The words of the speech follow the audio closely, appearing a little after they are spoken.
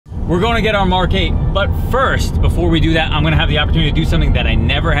We're going to get our Mark 8, but first, before we do that, I'm going to have the opportunity to do something that I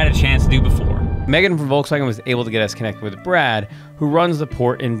never had a chance to do before. Megan from Volkswagen was able to get us connected with Brad, who runs the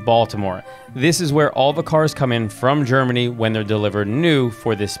port in Baltimore. This is where all the cars come in from Germany when they're delivered new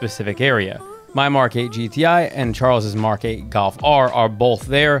for this specific area. My Mark 8 GTI and Charles's Mark 8 Golf R are both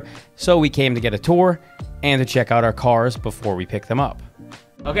there, so we came to get a tour and to check out our cars before we pick them up.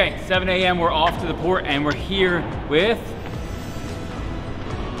 Okay, 7 a.m. we're off to the port and we're here with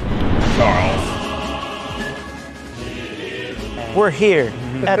Charles. We're here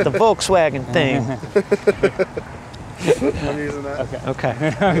at the Volkswagen thing. I'm using that. Okay.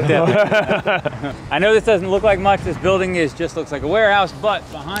 I know this doesn't look like much. This building just looks like a warehouse, but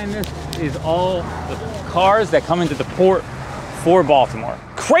behind this is all the cars that come into the port for Baltimore.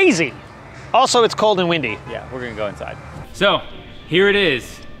 Crazy. Also, it's cold and windy. Yeah, we're gonna go inside. So, here it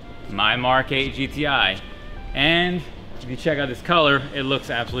is, my Mark 8 GTI. And if you check out this color, it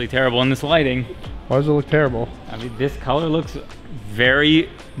looks absolutely terrible in this lighting. Why does it look terrible? I mean, this color looks very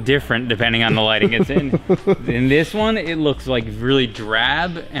different depending on the lighting it's in. In this one, it looks like really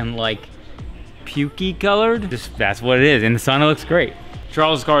drab and like pukey colored. That's what it is. In the sun, it looks great.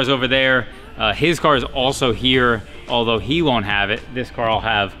 Charles' car is over there. His car is also here, although he won't have it. This car I'll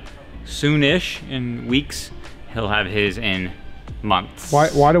have soonish, in weeks. He'll have his in months.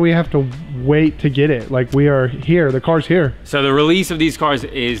 Why do we have to wait to get it? Like, we are here, the car's here. So the release of these cars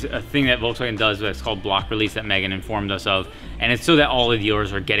is a thing that Volkswagen does that's called block release that Megan informed us of. And it's so that all the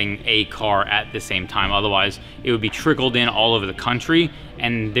dealers are getting a car at the same time. Otherwise, it would be trickled in all over the country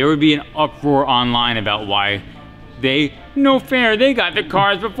and there would be an uproar online about why no fair, they got the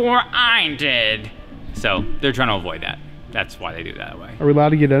cars before I did. So they're trying to avoid that. That's why they do that way. Are we allowed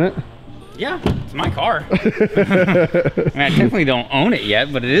to get in it? Yeah, it's my car. I mean, I definitely don't own it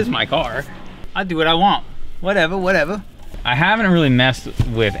yet, but it is my car. I do what I want. Whatever. I haven't really messed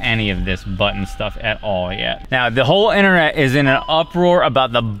with any of this button stuff at all yet. Now, the whole internet is in an uproar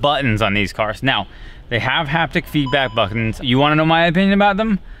about the buttons on these cars. Now, they have haptic feedback buttons. You wanna know my opinion about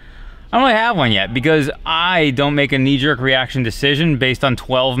them? I don't really have one yet because I don't make a knee-jerk reaction decision based on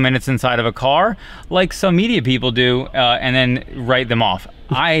 12 minutes inside of a car like some media people do and then write them off.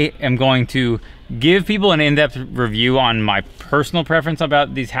 I am going to give people an in-depth review on my personal preference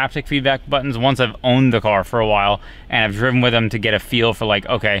about these haptic feedback buttons once I've owned the car for a while and I've driven with them to get a feel for like,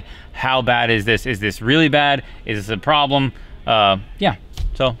 okay, how bad is this? Is this really bad? Is this a problem? Yeah,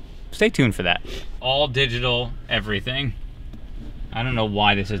 so stay tuned for that. All digital, everything. I don't know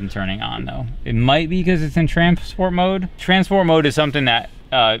why this isn't turning on though. It might be because it's in transport mode. Transport mode is something that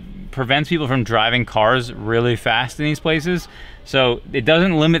prevents people from driving cars really fast in these places. So it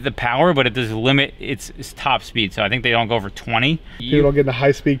doesn't limit the power, but it does limit its top speed. So I think they don't go over 20. People don't get into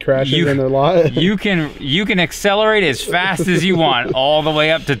high-speed crashes in their lot. you can accelerate as fast as you want, all the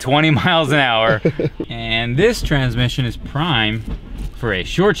way up to 20 miles an hour. And this transmission is prime for a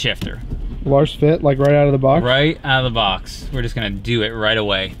short shifter. Large fit, like right out of the box? Right out of the box. We're just gonna do it right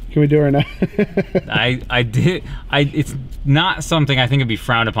away. Can we do it right now? It's not something I think would be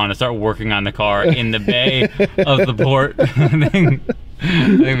frowned upon to start working on the car in the bay of the port. I think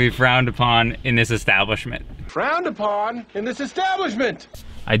it'd be frowned upon in this establishment. Frowned upon in this establishment.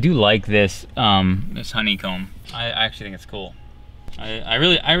 I do like this this honeycomb. I actually think it's cool. I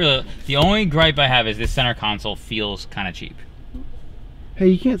really, the only gripe I have is this center console feels kind of cheap. Hey,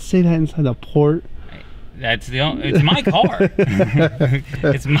 you can't say that inside the port. It's my car.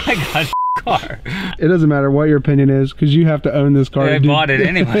 It's my gosh car. It doesn't matter what your opinion is, because you have to own this car. I bought it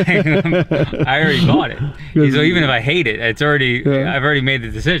anyway. I already bought it. So even if I hate it, it's already, I've already made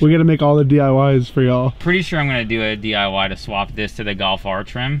the decision. We gotta make all the DIYs for y'all. Pretty sure I'm gonna do a DIY to swap this to the Golf R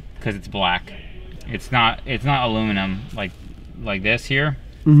trim, because it's black. It's not aluminum like this here.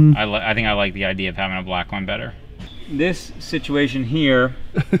 Mm-hmm. I think I like the idea of having a black one better. This situation here,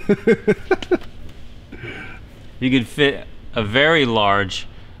 you could fit a very large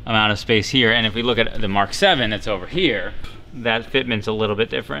amount of space here, and if we look at the Mark 7 that's over here, that fitment's a little bit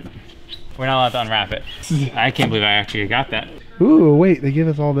different. We're not allowed to unwrap it. I can't believe I actually got that. Ooh, wait, they give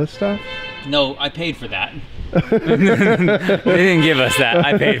us all this stuff? No, I paid for that. They didn't give us that,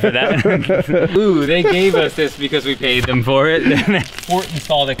 I paid for that. Ooh, they gave us this because we paid them for it. Port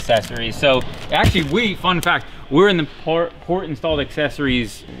installed accessories. So actually fun fact, we're in the port installed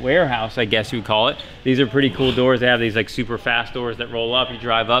accessories warehouse, I guess you would call it. These are pretty cool doors. They have these like super fast doors that roll up, you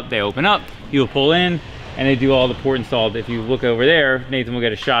drive up, they open up, you'll pull in, and they do all the port installed. If you look over there, Nathan will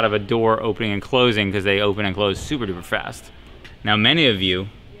get a shot of a door opening and closing because they open and close super duper fast. Now many of you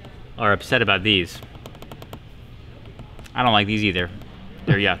are upset about these. I don't like these either.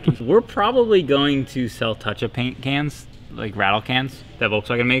 They're yucky. We're probably going to sell touch-up paint cans like rattle cans that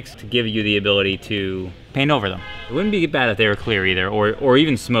Volkswagen makes to give you the ability to paint over them. It wouldn't be bad if they were clear either, or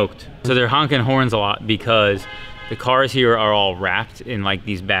even smoked. So they're honking horns a lot because the cars here are all wrapped in like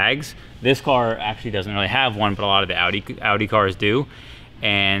these bags. This car actually doesn't really have one, but a lot of the Audi cars do.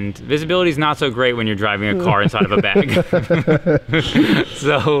 And visibility is not so great when you're driving a car inside of a bag.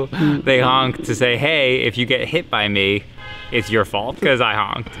 So they honk to say, hey, if you get hit by me, it's your fault because I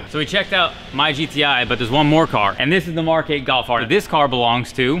honked. So we checked out my GTI, but there's one more car, and this is the MK8 Golf R. This car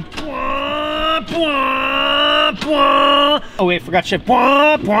belongs to... Oh wait, forgot shit.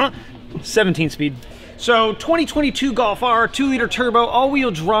 17 speed. So 2022 Golf R, 2-liter turbo, all-wheel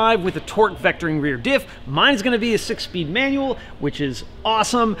drive with a torque vectoring rear diff. Mine's gonna be a 6-speed manual, which is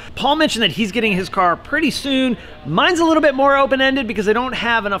awesome. Paul mentioned that he's getting his car pretty soon. Mine's a little bit more open-ended because I don't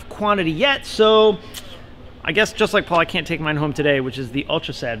have enough quantity yet, so I guess just like Paul, I can't take mine home today, which is the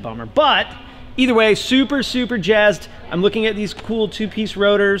ultra sad bummer. But either way, super jazzed. I'm looking at these cool 2-piece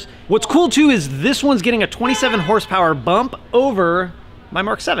rotors. What's cool too is this one's getting a 27 horsepower bump over my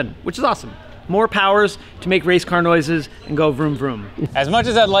Mark 7, which is awesome. More powers to make race car noises and go vroom vroom. As much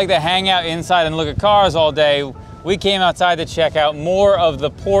as I'd like to hang out inside and look at cars all day, we came outside to check out more of the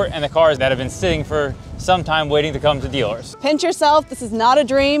port and the cars that have been sitting for some time waiting to come to dealers. Pinch yourself, this is not a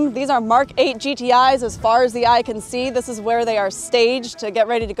dream. These are MK8 GTIs as far as the eye can see. This is where they are staged to get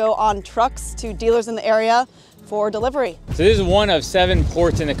ready to go on trucks to dealers in the area for delivery. So this is one of 7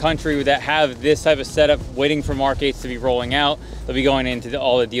 ports in the country that have this type of setup waiting for MK8s to be rolling out. They'll be going into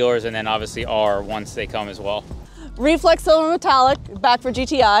all the dealers and then obviously R once they come as well. Reflex Silver Metallic, back for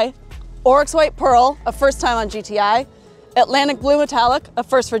GTI. Oryx White Pearl, a first time on GTI. Atlantic Blue Metallic, a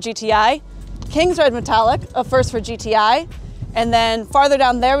first for GTI. King's Red Metallic, a first for GTI. And then farther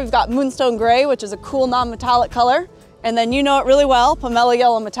down there, we've got Moonstone Gray, which is a cool non-metallic color. And then you know it really well, Pomelo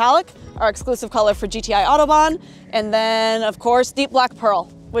Yellow Metallic, our exclusive color for GTI Autobahn. And then, of course, Deep Black Pearl,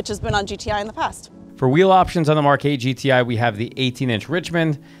 which has been on GTI in the past. For wheel options on the MK8 GTI, we have the 18-inch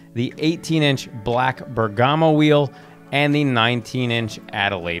Richmond, the 18-inch Black Bergamo wheel, and the 19-inch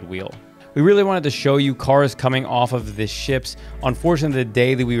Adelaide wheel. We really wanted to show you cars coming off of the ships. Unfortunately, the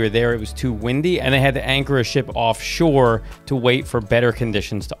day that we were there, it was too windy, and they had to anchor a ship offshore to wait for better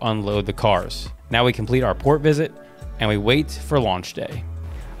conditions to unload the cars. Now we complete our port visit, and we wait for launch day.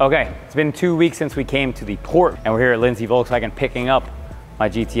 Okay, it's been 2 weeks since we came to the port, and we're here at Lindsay Volkswagen picking up my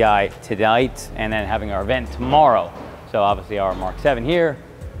GTI tonight and then having our event tomorrow. So obviously our Mark 7 here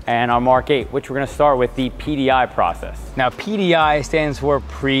and our Mark 8, which we're gonna start with the PDI process. Now PDI stands for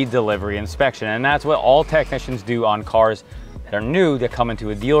pre-delivery inspection, and that's what all technicians do on cars that are new that come into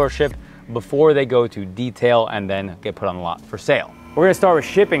a dealership before they go to detail and then get put on the lot for sale. We're gonna start with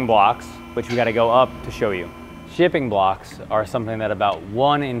shipping blocks, which we gotta go up to show you. Shipping blocks are something that about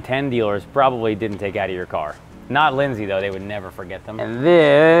 1 in 10 dealers probably didn't take out of your car. Not Lindsay though, they would never forget them. And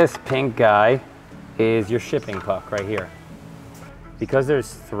this pink guy is your shipping puck right here. Because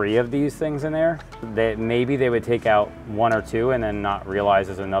there's 3 of these things in there, maybe they would take out 1 or 2 and then not realize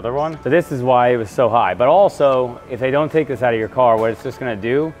there's another one. So this is why it was so high. But also, if they don't take this out of your car, what it's just gonna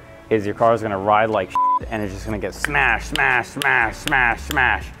do is your car is gonna ride like shit, and it's just gonna get smash, smash, smash, smash,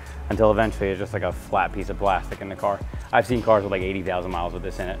 smash, until eventually it's just like a flat piece of plastic in the car. I've seen cars with like 80,000 miles with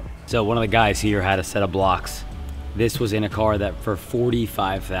this in it. So one of the guys here had a set of blocks. This was in a car that for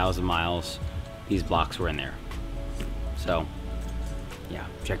 45,000 miles, these blocks were in there. So, yeah,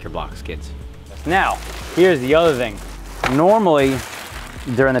 check your blocks, kids. Now, here's the other thing. Normally,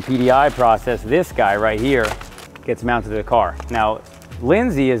 during the PDI process, this guy right here gets mounted to the car. Now,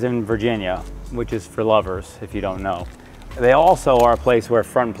 Lindsay is in Virginia, which is for lovers, if you don't know. They also are a place where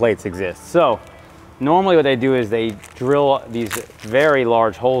front plates exist. So, normally what they do is they drill these very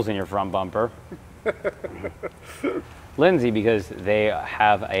large holes in your front bumper. Lindsay, because they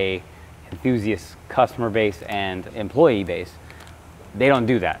have a enthusiast customer base and employee base, they don't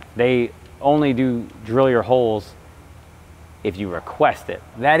do that. They only do drill your holes if you request it.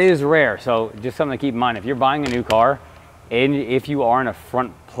 That is rare, so just something to keep in mind. If you're buying a new car, and if you are in a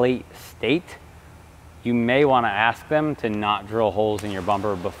front plate state, you may want to ask them to not drill holes in your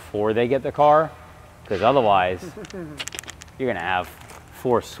bumper before they get the car, because otherwise you're gonna have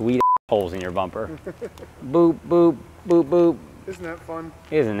 4 sweet holes in your bumper. Boop, boop, boop, boop. Isn't that fun?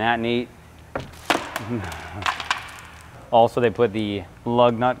 Isn't that neat? Also, they put the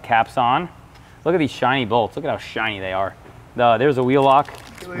lug nut caps on. Look at these shiny bolts. Look at how shiny they are. There's a wheel lock.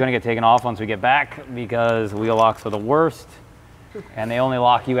 We're gonna get taken off once we get back because wheel locks are the worst. And they only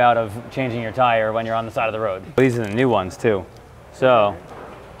lock you out of changing your tire when you're on the side of the road. These are the new ones too. So,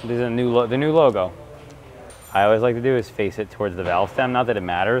 these are the new logo. I always like to do is face it towards the valve stem. Not that it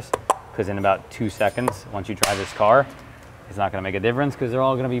matters, because in about 2 seconds, once you drive this car, it's not gonna make a difference because they're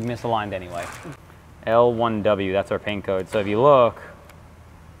all gonna be misaligned anyway. L1W, that's our paint code. So if you look,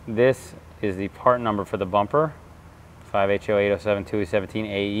 this is the part number for the bumper,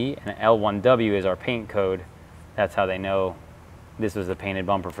 5HO807217AE, and L1W is our paint code. That's how they know this was the painted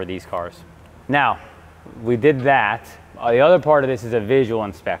bumper for these cars. Now, we did that. The other part of this is a visual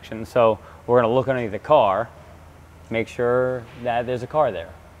inspection. So we're gonna look underneath the car, make sure that there's a car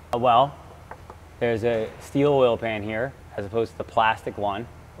there. Well, there's a steel oil pan here as opposed to the plastic one.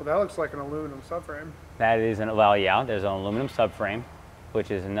 Well, that looks like an aluminum subframe. That is well, yeah, there's an aluminum subframe,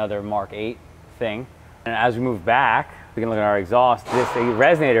 which is another Mark 8 thing. And as we move back, we can look at our exhaust. This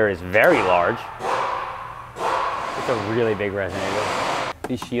resonator is very large. It's a really big resonator.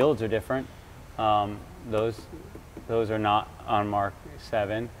 These shields are different. Those are not on Mark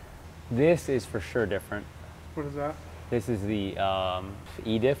 7. This is for sure different. What is that? This is the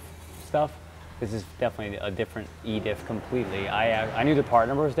EDIF stuff. This is definitely a different EDIF completely. I knew the part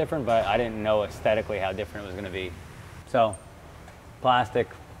number was different, but I didn't know aesthetically how different it was going to be. So, plastic,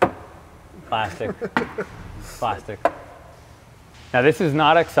 plastic, plastic. Now this is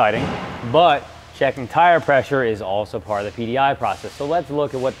not exciting, but checking tire pressure is also part of the PDI process. So let's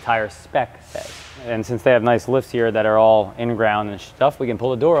look at what the tire spec says. And since they have nice lifts here that are all in ground and stuff, we can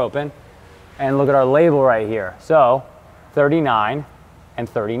pull the door open and look at our label right here. So 39 and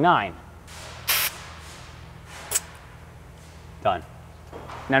 39. Done.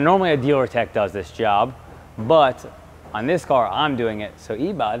 Now normally a dealer tech does this job, but on this car I'm doing it so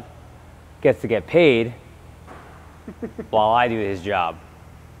Ebad gets to get paid while I do his job.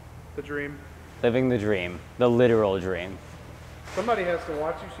 The dream. Living the dream, the literal dream. Somebody has to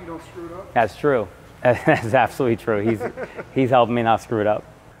watch you so you don't screw it up. That's true. That's absolutely true. He's helping me not screw it up.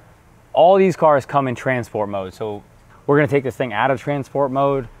 All these cars come in transport mode, so we're gonna take this thing out of transport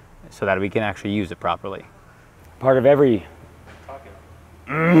mode so that we can actually use it properly. Part of every...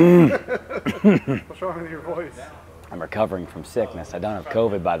 What's wrong with your voice? I'm recovering from sickness. I don't have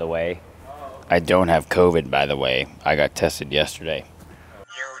COVID, by the way. I don't have COVID, by the way. I got tested yesterday.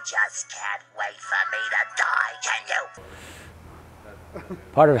 You just can't wait for me to die, can you?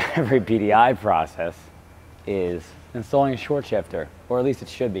 Part of every PDI process is installing a short shifter, or at least it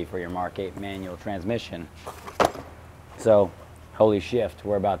should be for your Mark 8 manual transmission. So, holy shift,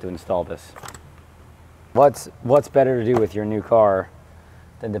 we're about to install this. What's better to do with your new car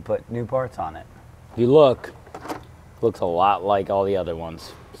than to put new parts on it? If you look, it looks a lot like all the other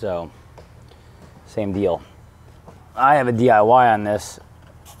ones. So, same deal. I have a DIY on this,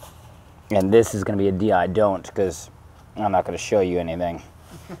 and this is gonna be a DI don't, because I'm not gonna show you anything.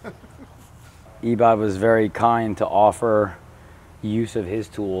 Ebad was very kind to offer use of his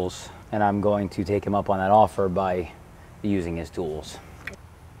tools, and I'm going to take him up on that offer by using his tools.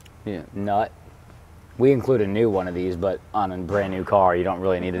 Yeah, nut. We include a new one of these, but on a brand new car, you don't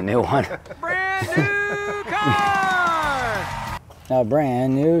really need a new one. Brand new car! A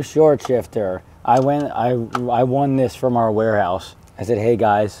brand new short shifter. I won this from our warehouse. I said, hey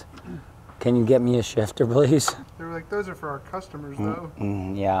guys, can you get me a shifter, please? They were like, those are for our customers, though.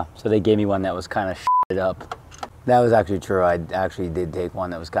 Yeah, so they gave me one that was kind of shitted up. That was actually true. I actually did take one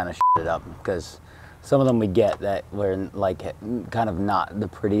that was kind of shitted up, because some of them we get that were like kind of not the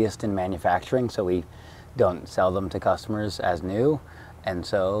prettiest in manufacturing, so we don't sell them to customers as new. And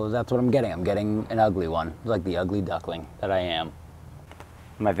so that's what I'm getting. I'm getting an ugly one, like the ugly duckling that I am.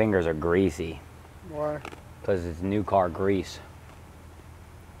 My fingers are greasy. Why? Because it's new car grease.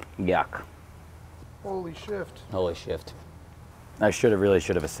 Yuck. Holy shift. Holy shift. I really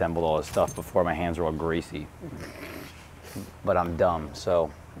should have assembled all this stuff before my hands were all greasy. But I'm dumb, so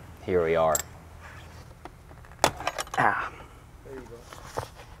here we are. Ah. There you go.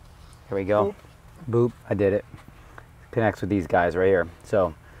 Here we go. Boop. I did it. Connects with these guys right here.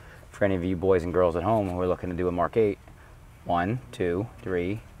 So for any of you boys and girls at home who are looking to do a Mark 8, 1, 2,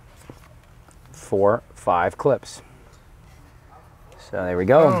 3, 4, 5 clips. So there we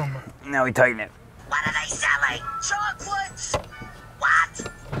go. Now we tighten it. What are they selling? Chocolates!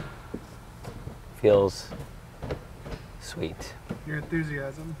 What? Feels sweet. Your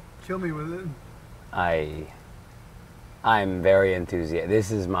enthusiasm. Kill me with it. I'm very enthusiastic.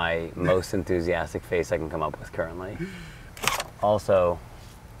 This is my most enthusiastic face I can come up with currently. Also,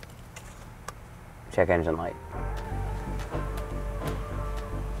 check engine light.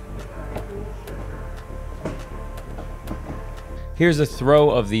 Here's a throw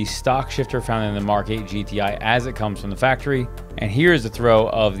of the stock shifter found in the Mark 8 GTI as it comes from the factory. And here's a throw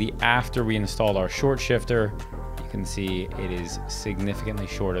of the after we installed our short shifter. You can see it is significantly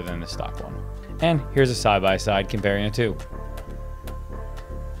shorter than the stock one. And here's a side-by-side comparing the two.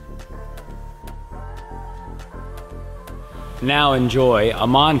 Now enjoy a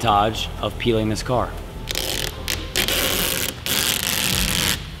montage of peeling this car.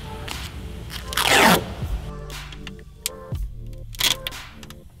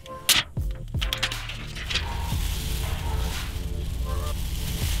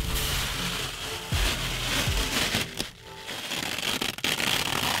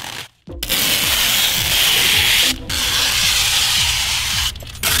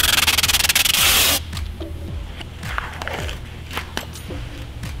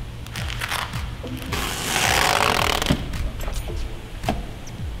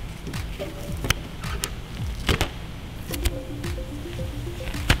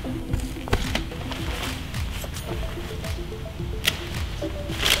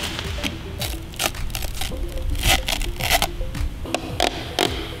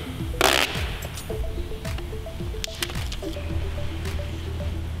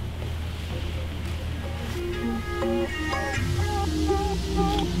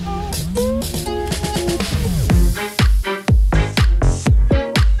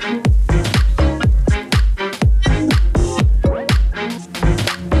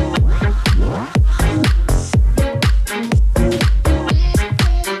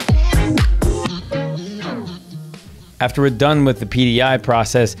 After we're done with the PDI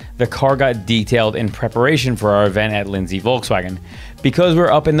process, the car got detailed in preparation for our event at Lindsay Volkswagen. Because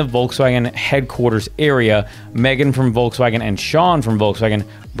we're up in the Volkswagen headquarters area, Megan from Volkswagen and Sean from Volkswagen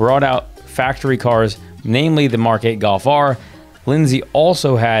brought out factory cars, namely the Mark 8 Golf R. Lindsay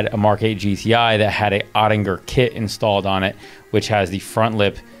also had a Mark 8 GTI that had a Oettinger kit installed on it, which has the front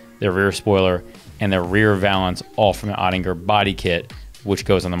lip, the rear spoiler, and the rear valance, all from the Oettinger body kit, which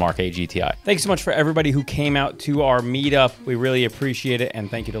goes on the Mark 8 GTI. Thanks so much for everybody who came out to our meetup. We really appreciate it, and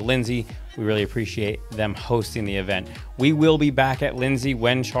thank you to Lindsay. We really appreciate them hosting the event. We will be back at Lindsay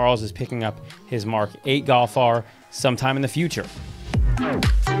when Charles is picking up his Mark 8 Golf R sometime in the future.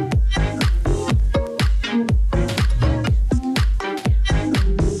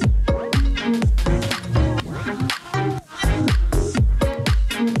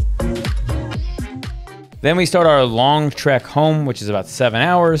 Then we start our long trek home, which is about 7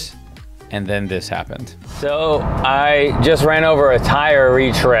 hours, and then this happened. So I just ran over a tire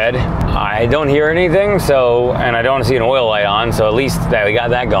retread. I don't hear anything, and I don't see an oil light on, so at least that we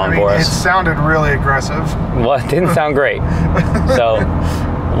got that going for us. It sounded really aggressive. Well, it didn't sound great. So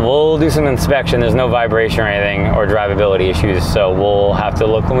we'll do some inspection. There's no vibration or anything or drivability issues, so we'll have to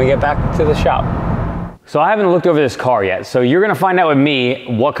look when we get back to the shop. So I haven't looked over this car yet, so you're gonna find out with me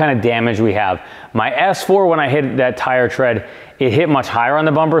what kind of damage we have. My S4, when I hit that tire tread, it hit much higher on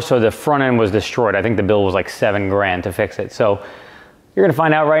the bumper, so the front end was destroyed. I think the bill was like 7 grand to fix it. So you're gonna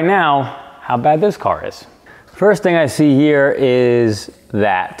find out right now how bad this car is. First thing I see here is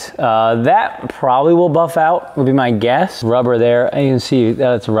that. That probably will buff out, would be my guess. Rubber there, and you can see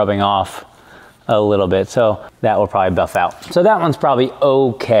that's rubbing off a little bit, so that will probably buff out. So that one's probably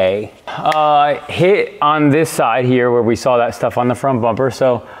okay. Hit on this side here where we saw that stuff on the front bumper,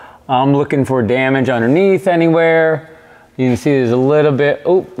 so I'm looking for damage underneath anywhere. You can see there's a little bit.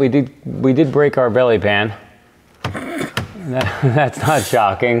 Oh, we did break our belly pan. That's not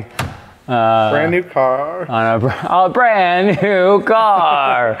shocking. Brand new car. On a brand new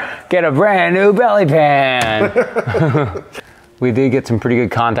car. Get a brand new belly pan. We did get some pretty good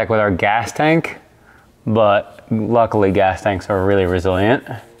contact with our gas tank, but luckily gas tanks are really resilient.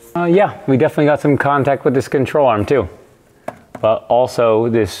 Yeah, we definitely got some contact with this control arm too. But also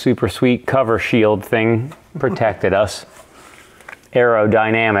this super sweet cover shield thing protected us.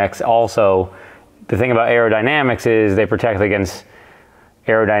 Aerodynamics also, the thing about aerodynamics is they protect against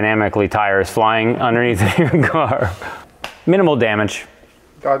aerodynamically tires flying underneath your car. Minimal damage.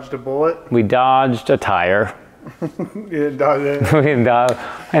 Dodged a bullet. We dodged a tire. You didn't dodge it. We didn't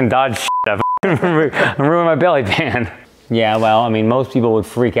dodge shit. I ruined my belly pan. Yeah, well, I mean, most people would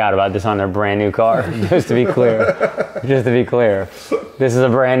freak out about this on their brand new car. Just to be clear. Just to be clear. This is a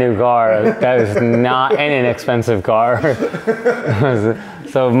brand new car. That is not an inexpensive car.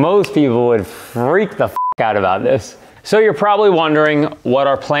 So most people would freak the f out about this. So you're probably wondering what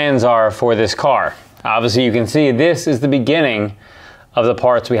our plans are for this car. Obviously, you can see this is the beginning of the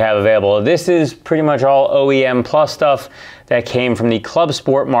parts we have available. This is pretty much all OEM plus stuff that came from the Club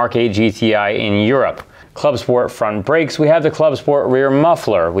Sport Mark 8 GTI in Europe. Club Sport front brakes, we have the Club Sport rear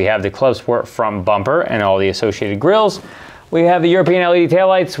muffler, we have the Club Sport front bumper and all the associated grills, we have the European LED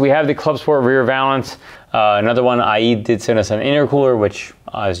taillights, we have the Club Sport rear valance. Another one, IE did send us an intercooler, which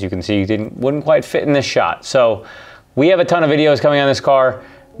as you can see wouldn't quite fit in this shot. So we have a ton of videos coming on this car.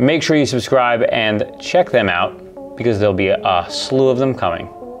 Make sure you subscribe and check them out, because there'll be a slew of them coming.